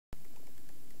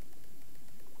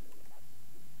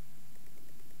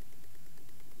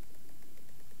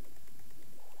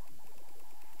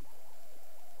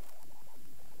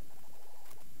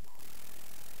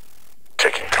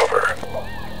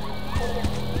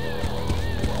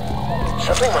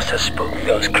Something must have spooked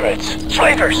those crits.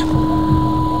 Slavers!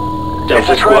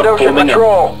 Delta squad forming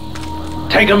patrol.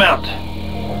 up. Take them out.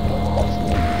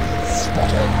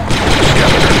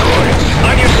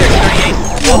 On your 638.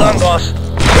 Hold on, boss.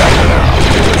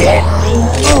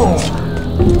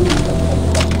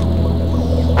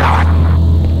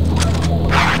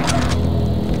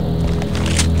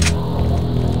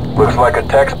 Looks like a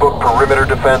textbook perimeter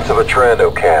defense of a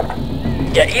Trando camp.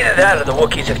 Yeah, either that or the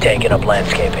Wookiees have taken up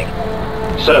landscaping.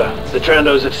 Sir, the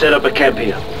Trandos have set up a camp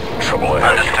here. Trouble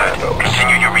ahead. Understood.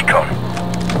 Continue your recon.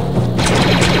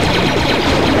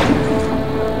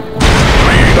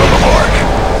 Lead on the mark.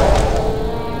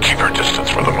 Keep your distance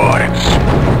from the mines.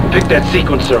 Pick that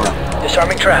sequencer up.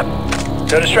 Disarming trap.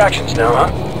 No distractions now, huh?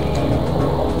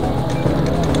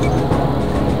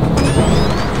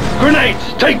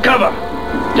 Grenades! Take cover!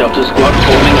 Delta squad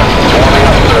forming up.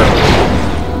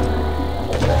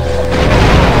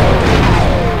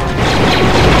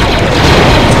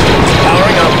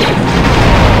 Powering up.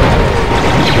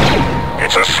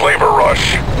 It's a slaver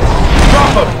rush.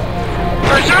 Drop them!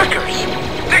 Berserkers!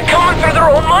 They're coming through their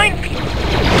own minefield!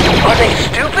 Are they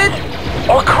stupid?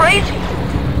 Or crazy?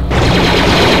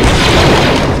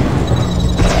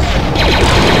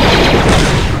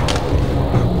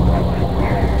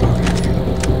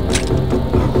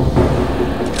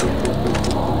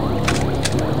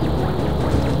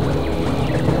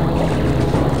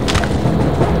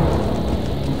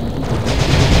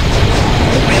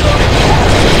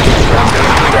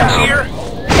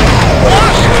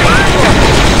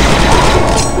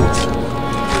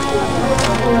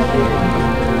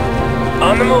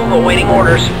 On the move, awaiting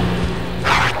orders.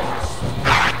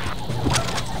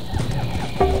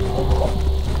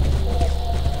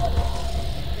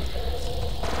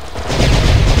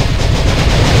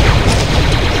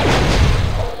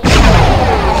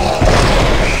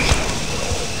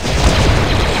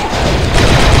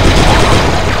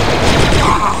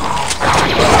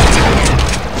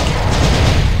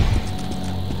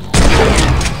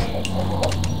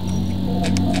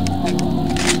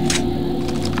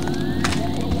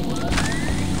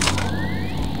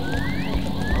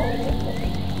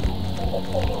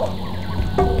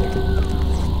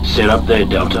 Set up there,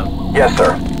 Delta. Yes,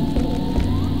 sir.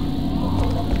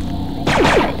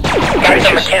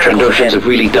 Trenches. Trandoshians have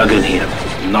really dug in here.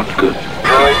 Not good.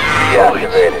 Droid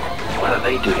deactivated. What are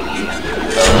they doing here?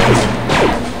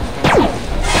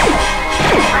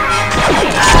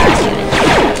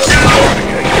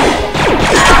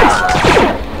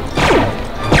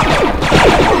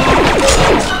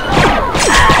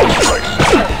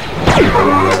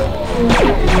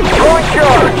 Throwing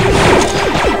charge!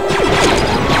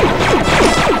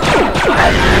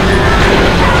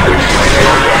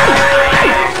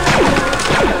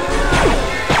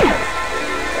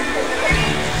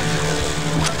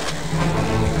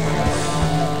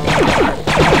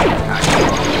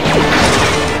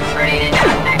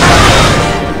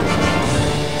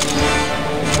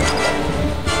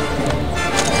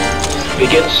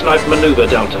 Begin snipe maneuver,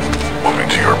 Delta. Moving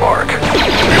to your mark.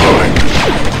 Reloading.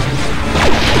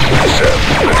 Set.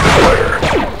 Ready to fire.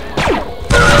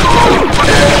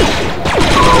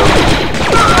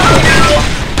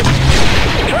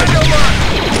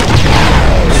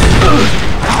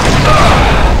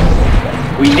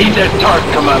 We need that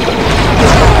target, Commander.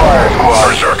 Fire squad.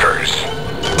 Berserkers.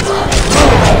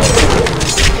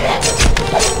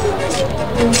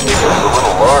 It's a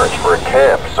little large for a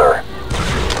camp, sir.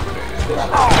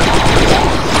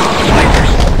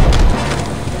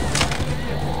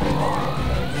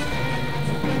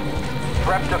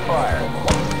 Prep to fire.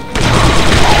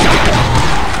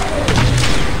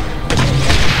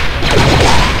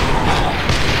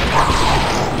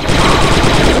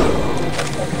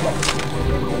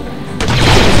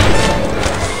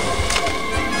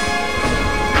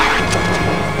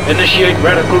 Initiate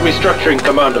radical restructuring,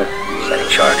 Commander. Setting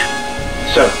charge.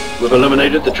 Sir, we've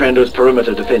eliminated the Trando's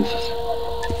perimeter defenses.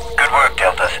 Good work,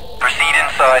 Deltas. Proceed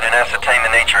inside and ascertain the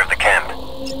nature of the camp.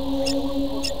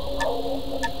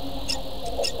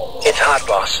 It's hot,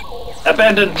 boss.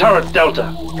 Abandon turret,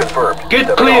 Delta. Confirmed.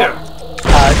 Get clear!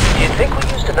 Do you think we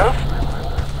used enough?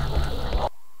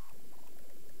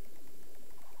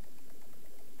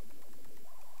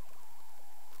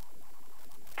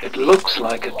 It looks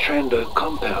like a Trando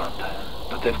compound,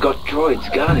 but they've got droids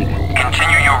guarding it.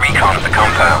 Continue your recon of the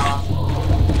compound.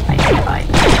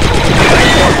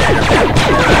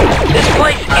 This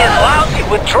place is lousy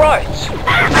with droids.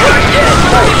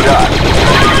 Nice shot.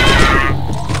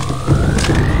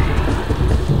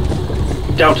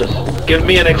 Deltas, give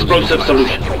me an explosive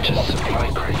solution. Just supply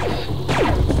crates.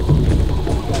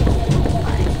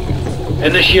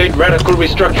 Initiate radical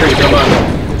restructuring,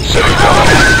 Commando. Setting down.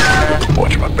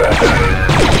 Watch my back.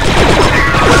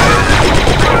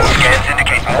 Scans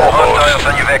indicate more hostiles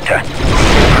on your vector.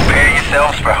 Prepare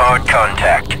yourselves for hard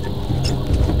contact.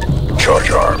 Charge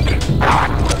armed.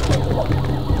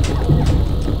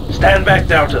 Stand back,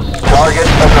 Doubters. Target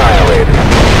annihilated.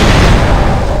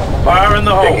 Fire in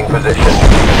the Taking hole. position.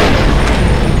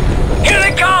 Here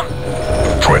they come!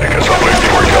 Trying to get some way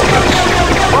fewer Deltas.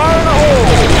 Fire in the hole!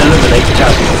 Eliminate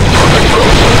task.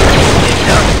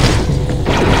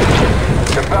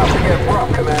 It's about to get rough,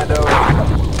 Commando.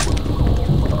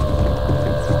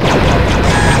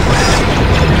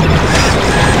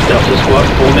 Delta squad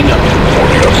forming up.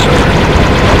 Forming up,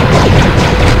 sir.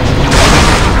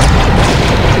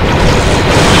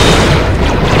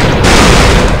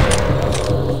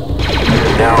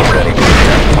 Now ready.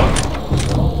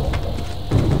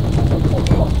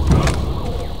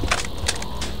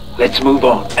 Let's move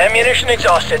on. Ammunition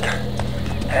exhausted.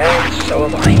 And so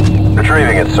am I.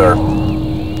 Retrieving it, sir.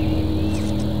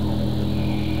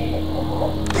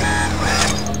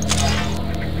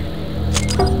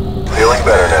 Feeling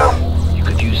better now. You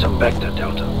could use some Vector,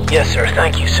 Delta. Yes, sir.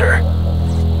 Thank you, sir.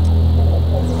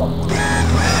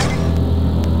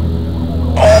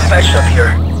 All fetched up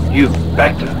here. You,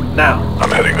 Vector, now. I'm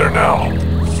heading there now.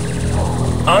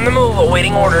 On the move,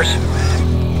 awaiting orders.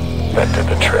 That did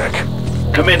the trick.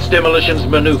 Commence demolitions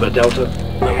maneuver, Delta.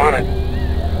 I'm on it.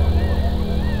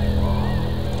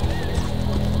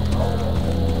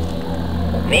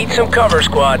 Need some cover,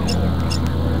 squad.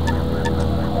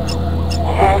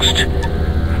 Almost.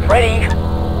 Ready.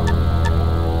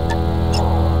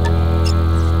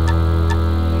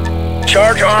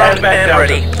 Charge armed Stand back, and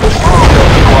Delta.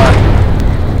 ready.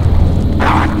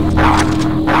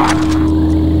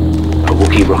 A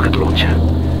Wookiee rocket launcher.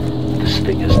 This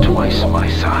thing is twice my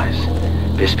size.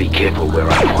 Best be careful where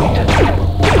I point it.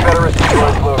 Confederate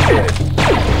drones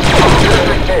located.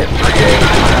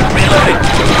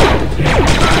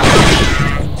 Reloading.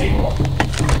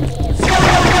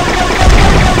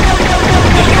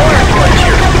 Destroyer flight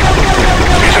here.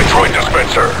 He's a droid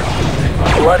dispenser.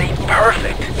 Bloody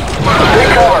perfect.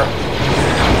 Take cover.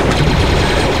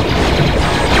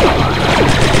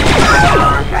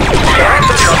 Getting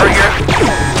some cover here.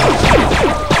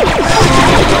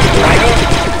 Lighting.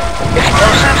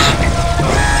 Explosives.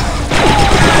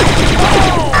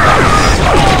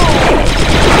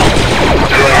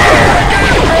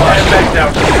 Stand back,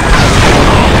 Delta.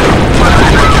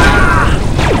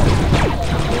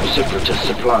 Separatist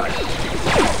supplies.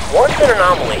 One's an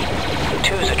anomaly.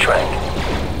 Two's a trend.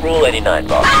 Rule 89,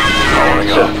 boss.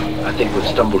 Sir, I think we've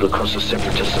stumbled across a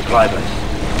Separatist supply base.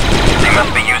 They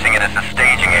must be using it as a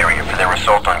staging area for their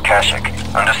assault on Kashyyyk.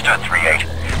 Understood, 3-8.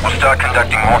 We'll start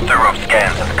conducting more thorough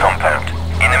scans of the compound.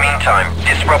 In the meantime,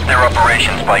 disrupt their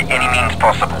operations by any means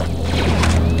possible.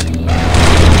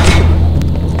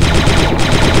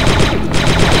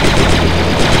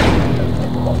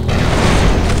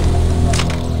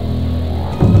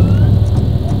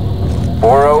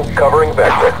 Boro covering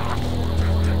vector.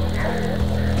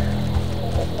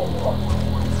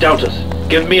 Deltas,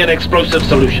 give me an explosive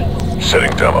solution.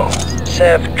 Setting demo.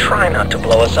 Sev, try not to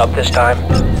blow us up this time.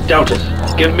 Deltas,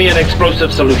 give me an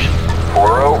explosive solution.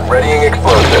 Boro readying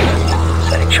explosives.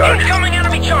 Setting charge. Incoming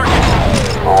enemy charges.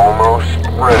 Almost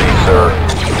ready, sir.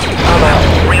 I'm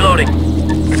out. Reloading.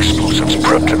 Explosives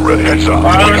prepped and ready. Heads up.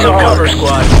 Need some cover,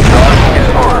 squad. Gun is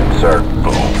armed, sir.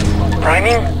 Boom.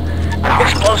 Priming.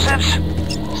 Explosives.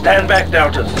 Stand back,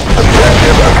 Deltas.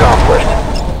 Objective accomplished.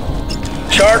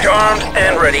 Charge armed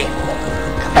and ready.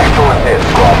 Excellent hit,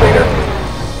 squad leader.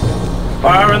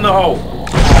 Fire in the hole.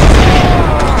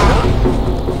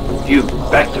 You,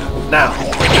 Vector, now.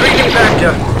 Retreating back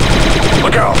to...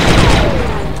 Look out.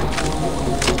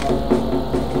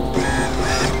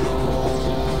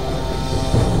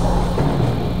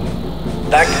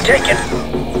 Back to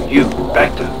taken. You,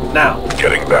 Vector, now.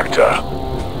 Getting back to...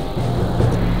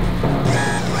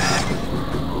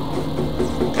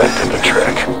 That did the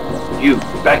trick. You,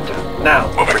 Vector, now.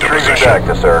 Moving to Retreating position. back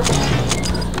to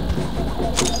sir.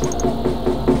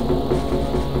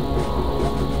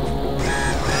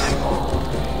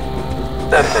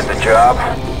 That did the job.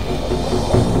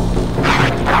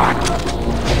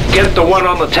 Get the one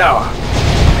on the tower.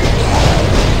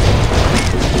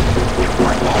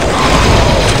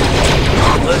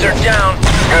 Lizard down.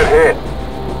 Good hit.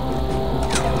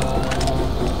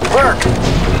 Work.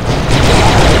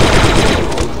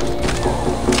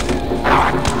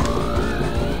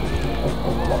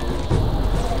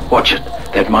 Watch it.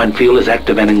 That minefield is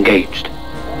active and engaged.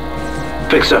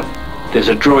 Fixer, there's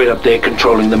a droid up there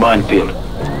controlling the minefield.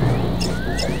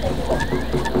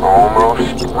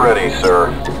 Almost ready, sir.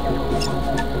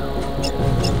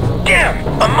 Damn,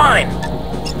 a mine!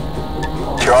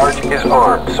 Charge is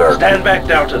armed, sir. Stand back,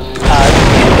 doubters.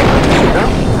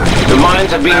 The mines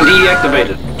have been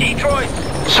deactivated. Detroit!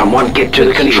 Someone get to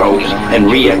the controls and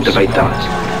reactivate them.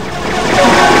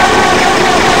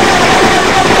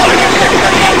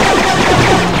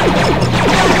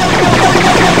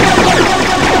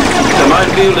 The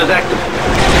minefield is activated.